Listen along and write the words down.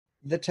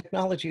The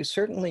technology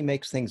certainly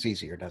makes things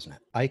easier, doesn't it?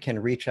 I can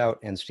reach out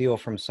and steal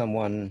from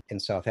someone in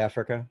South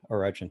Africa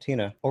or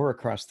Argentina or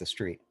across the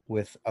street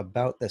with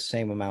about the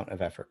same amount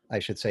of effort. I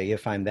should say,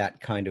 if I'm that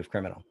kind of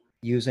criminal.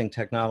 Using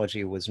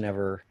technology was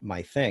never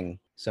my thing,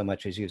 so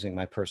much as using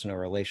my personal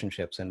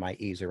relationships and my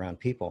ease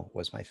around people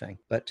was my thing.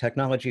 But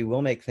technology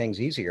will make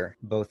things easier,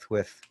 both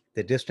with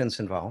the distance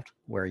involved,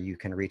 where you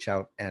can reach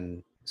out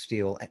and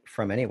steal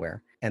from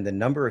anywhere, and the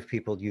number of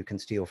people you can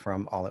steal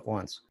from all at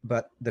once.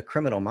 But the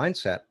criminal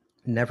mindset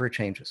never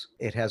changes.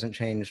 It hasn't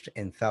changed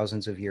in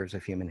thousands of years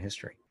of human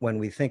history. When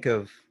we think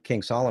of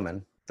King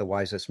Solomon, the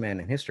wisest man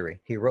in history,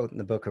 he wrote in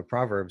the book of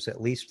Proverbs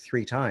at least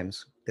 3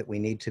 times that we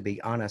need to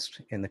be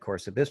honest in the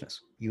course of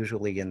business,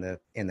 usually in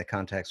the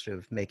context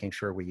of making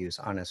sure we use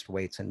honest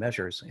weights and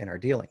measures in our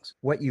dealings.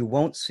 What you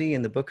won't see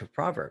in the book of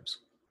Proverbs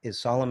is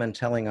Solomon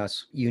telling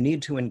us you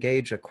need to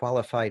engage a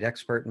qualified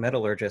expert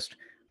metallurgist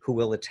who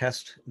will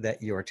attest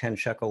that your 10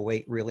 shekel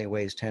weight really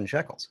weighs 10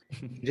 shekels.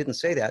 He didn't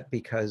say that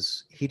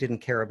because he didn't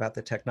care about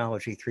the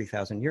technology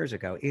 3,000 years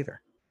ago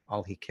either.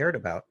 All he cared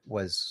about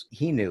was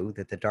he knew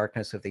that the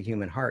darkness of the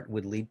human heart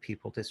would lead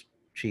people to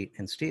cheat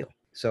and steal.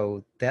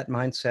 So that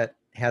mindset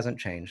hasn't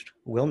changed,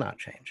 will not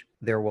change.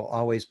 There will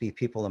always be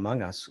people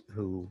among us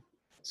who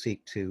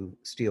seek to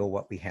steal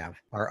what we have.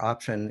 Our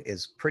option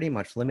is pretty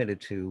much limited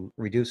to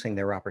reducing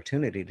their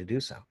opportunity to do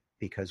so,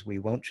 because we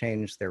won't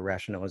change their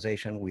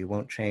rationalization. We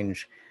won't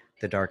change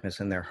the darkness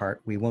in their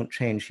heart. We won't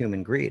change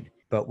human greed,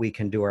 but we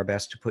can do our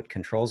best to put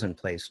controls in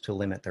place to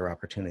limit their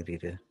opportunity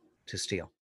to steal.